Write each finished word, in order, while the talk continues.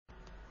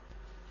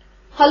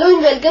Hello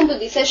and welcome to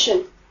the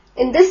session.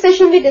 In this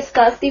session we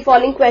discuss the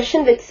following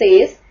question which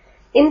says,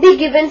 in the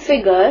given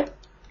figure,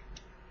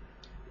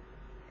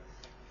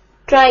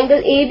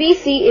 triangle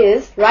ABC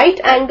is right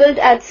angled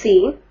at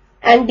C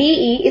and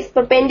DE is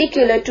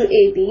perpendicular to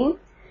AB.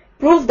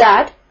 Prove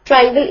that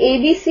triangle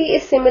ABC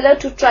is similar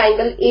to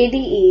triangle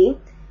ADE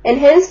and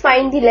hence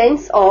find the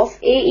lengths of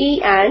AE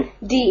and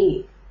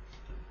DE.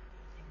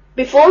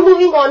 Before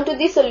moving on to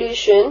the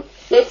solution,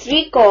 let's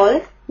recall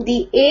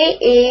the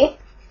AA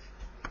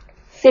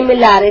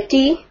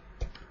similarity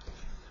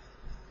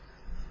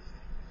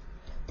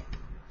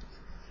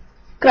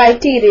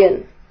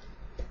criterion.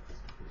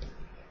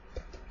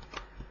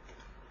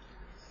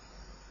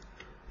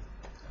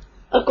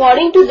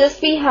 According to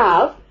this we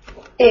have,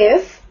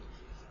 if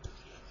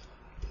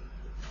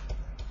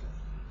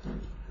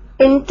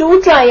in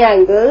two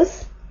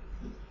triangles,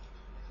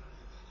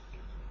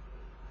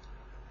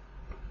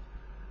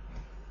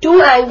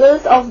 two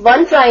angles of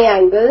one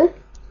triangle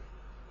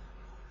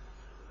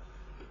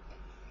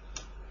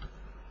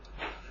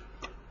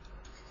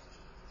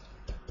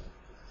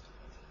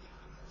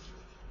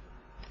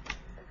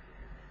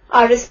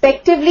are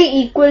respectively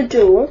equal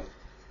to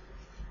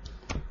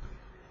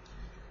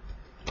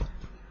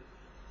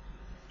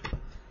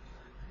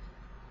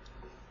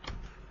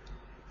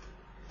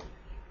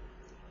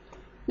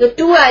the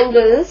two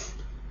angles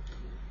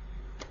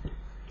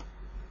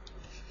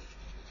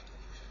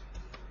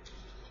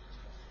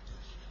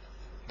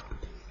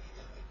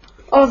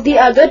of the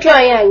other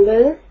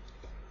triangle,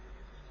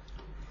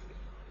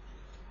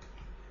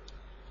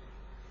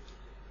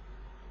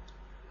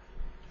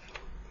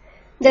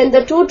 then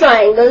the two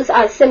triangles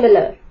are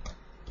similar.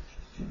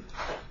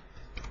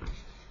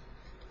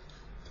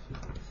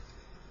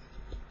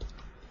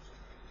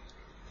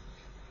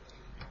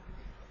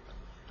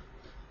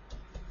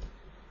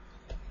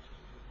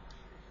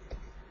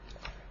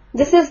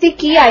 This is the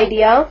key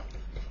idea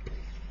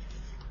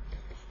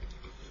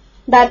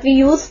that we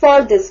use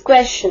for this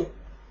question.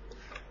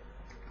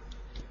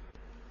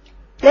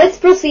 Let's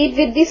proceed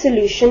with the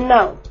solution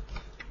now.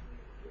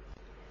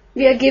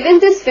 We are given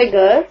this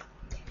figure.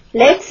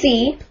 Let's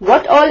see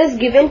what all is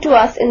given to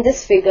us in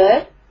this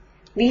figure.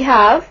 We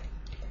have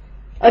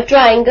a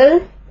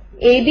triangle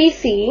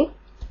ABC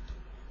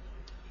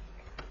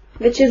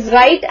which is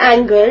right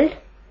angled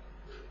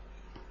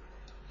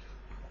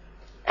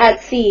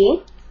at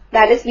C.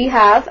 That is, we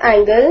have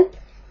angle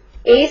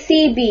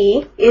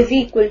ACB is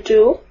equal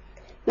to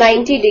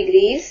 90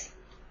 degrees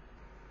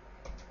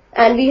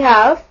and we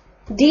have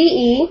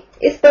DE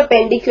is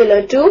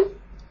perpendicular to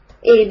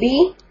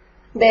AB.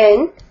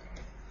 Then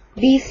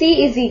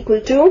BC is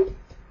equal to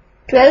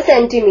 12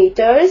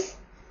 centimeters,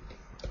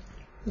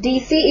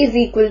 DC is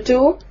equal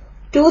to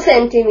 2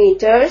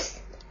 centimeters,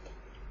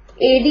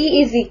 AD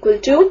is equal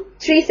to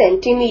 3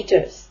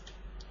 centimeters.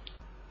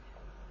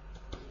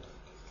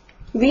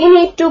 We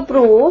need to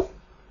prove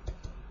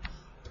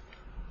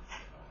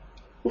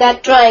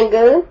that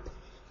triangle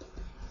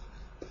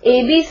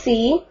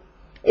ABC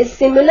is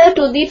similar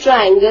to the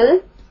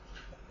triangle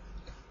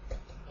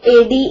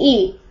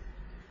ADE.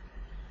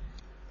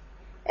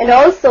 And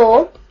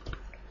also,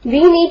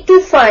 we need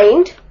to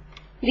find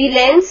the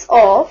lengths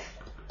of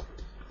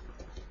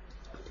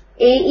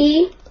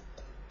AE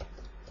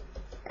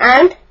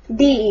and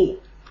DE.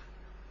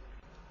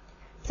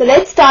 So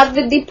let's start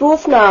with the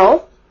proof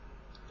now.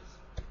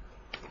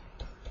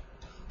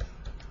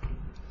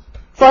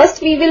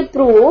 First we will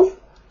prove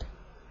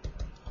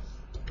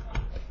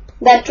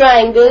that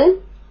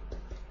triangle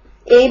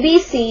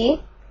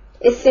ABC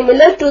is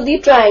similar to the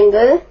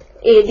triangle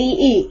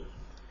ADE.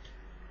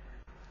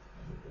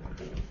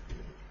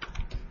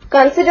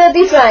 Consider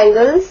the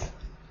triangles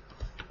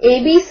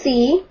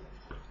ABC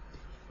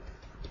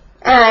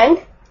and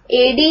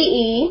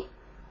ADE.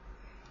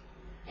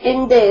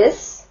 In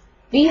this,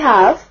 we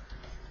have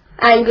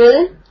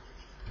angle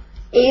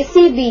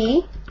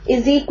ACB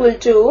is equal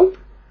to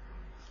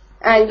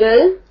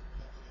angle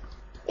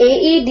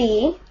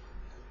AED,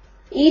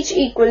 each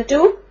equal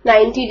to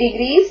 90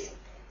 degrees.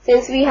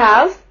 Since we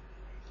have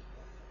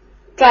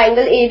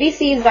triangle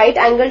ABC is right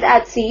angled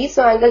at C,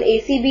 so angle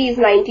ACB is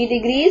 90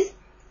 degrees.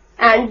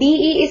 And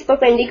DE is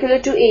perpendicular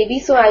to AB,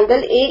 so angle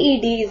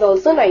AED is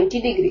also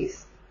 90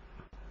 degrees.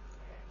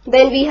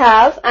 Then we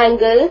have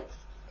angle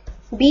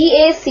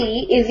BAC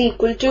is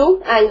equal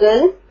to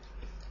angle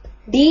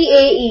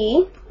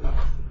DAE,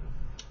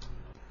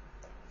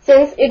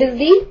 since it is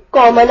the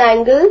common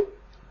angle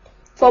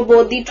for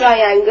both the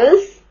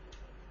triangles.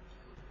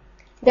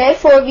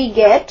 Therefore, we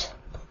get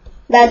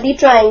that the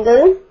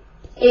triangle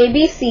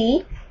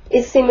ABC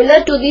is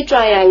similar to the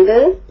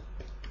triangle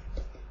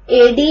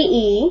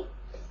ADE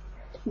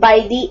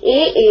by the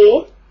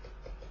AA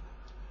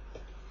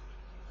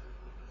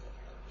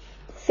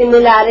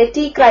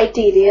similarity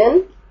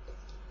criterion.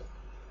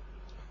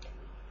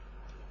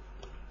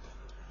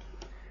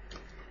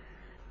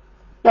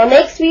 Now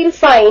next we will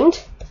find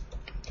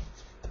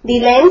the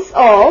lengths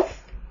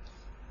of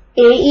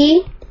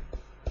AE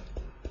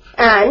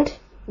and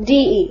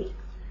DE.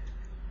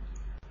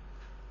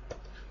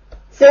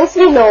 Since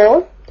we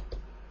know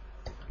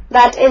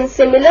that in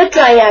similar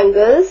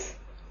triangles,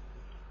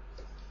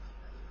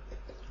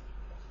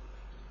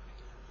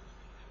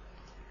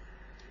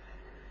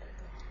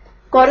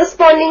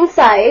 corresponding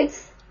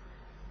sides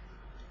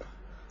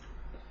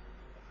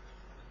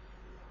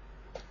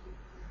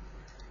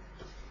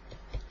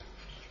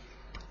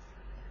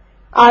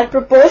are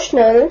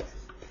proportional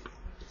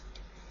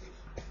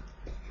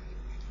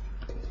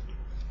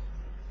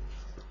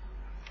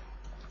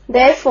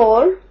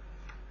Therefore,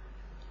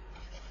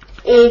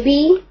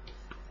 AB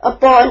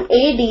upon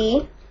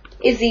AD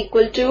is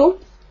equal to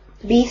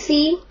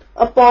BC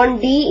upon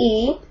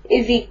DE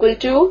is equal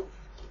to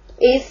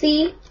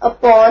AC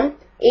upon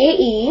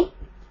AE.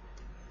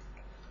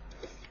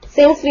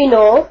 Since we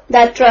know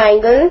that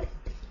triangle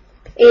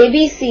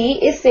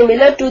ABC is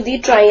similar to the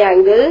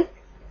triangle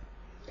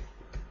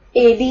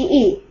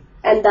ADE,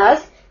 and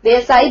thus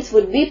their sides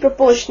would be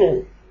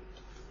proportional.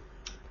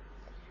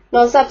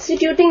 Now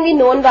substituting the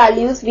known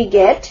values, we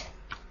get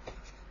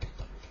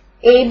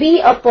AB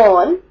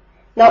upon,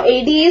 now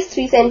AD is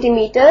 3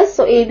 centimeters,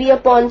 so AB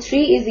upon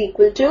 3 is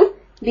equal to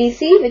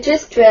BC, which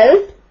is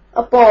 12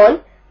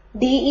 upon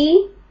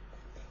DE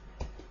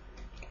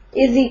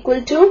is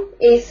equal to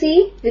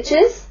AC, which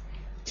is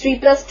 3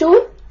 plus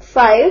 2,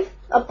 5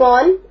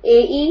 upon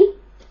AE.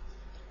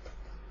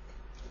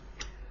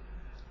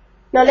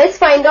 Now let's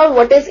find out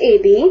what is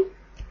AB.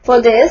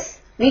 For this,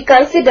 we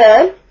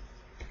consider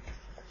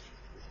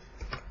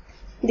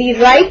the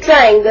right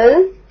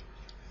triangle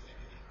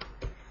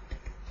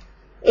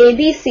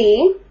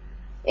ABC.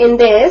 In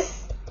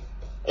this,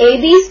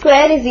 AB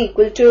square is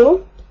equal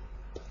to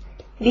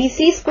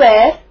BC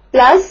square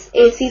plus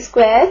AC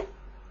square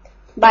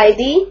by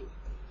the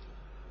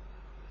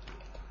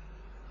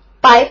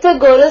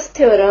Pythagoras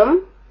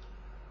theorem.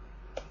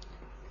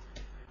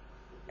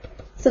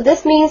 So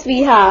this means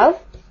we have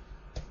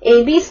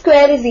AB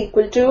square is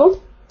equal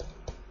to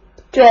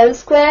 12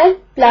 square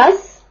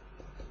plus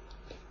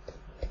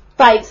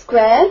 5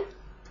 square,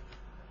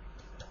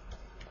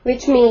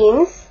 which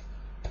means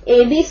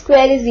AB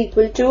square is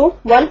equal to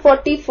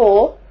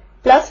 144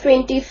 plus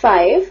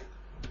 25,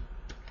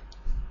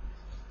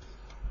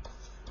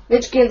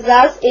 which gives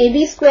us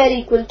AB square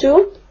equal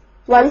to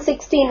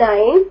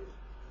 169,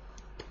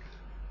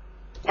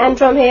 and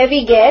from here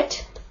we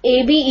get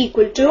AB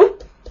equal to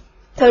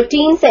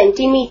 13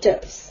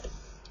 centimeters.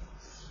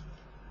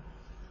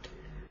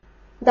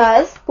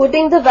 Thus,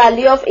 putting the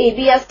value of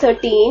AB as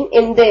 13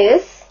 in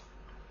this,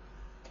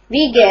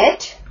 we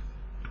get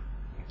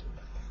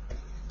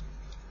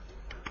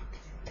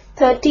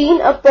 13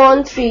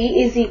 upon 3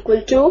 is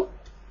equal to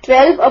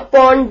 12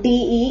 upon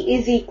DE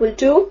is equal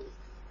to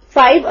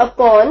 5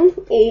 upon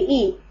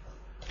AE.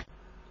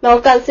 Now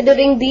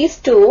considering these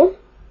two,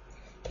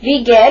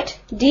 we get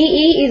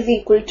DE is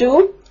equal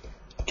to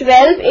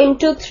 12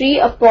 into 3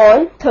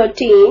 upon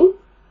 13,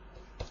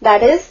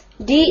 that is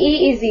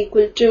DE is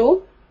equal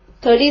to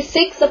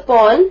 36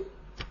 upon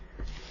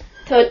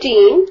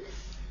 13.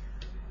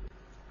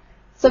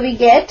 So we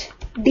get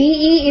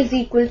DE is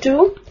equal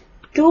to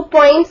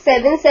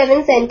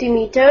 2.77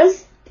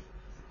 centimeters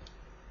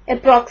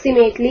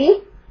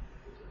approximately.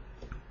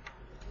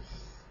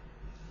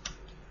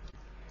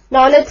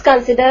 Now let's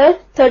consider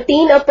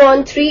 13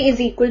 upon 3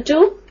 is equal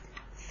to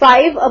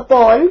 5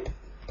 upon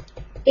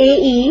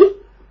AE.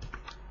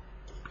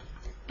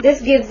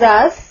 This gives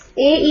us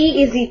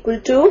AE is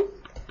equal to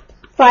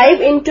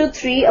 5 into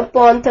 3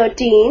 upon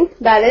 13,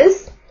 that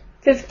is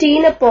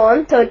 15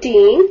 upon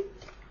 13,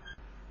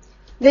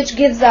 which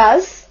gives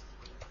us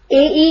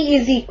AE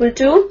is equal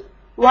to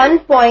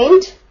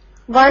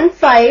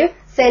 1.15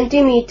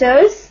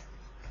 centimeters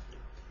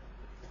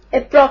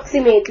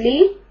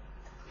approximately.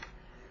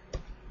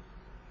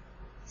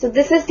 So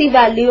this is the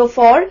value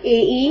for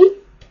AE.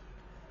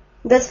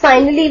 Thus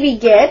finally we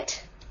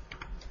get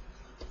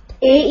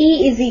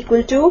AE is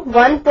equal to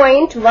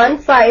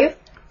 1.15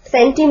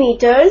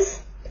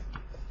 centimeters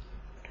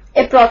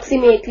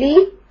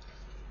approximately,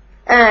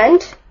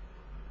 and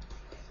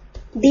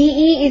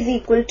DE is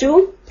equal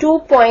to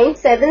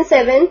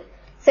 2.77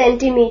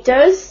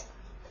 centimeters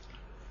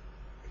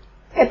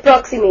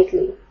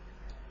approximately.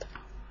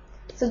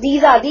 So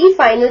these are the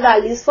final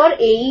values for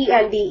AE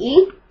and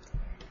DE.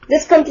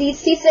 This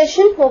completes the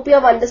session. Hope you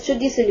have understood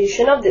the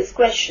solution of this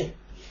question.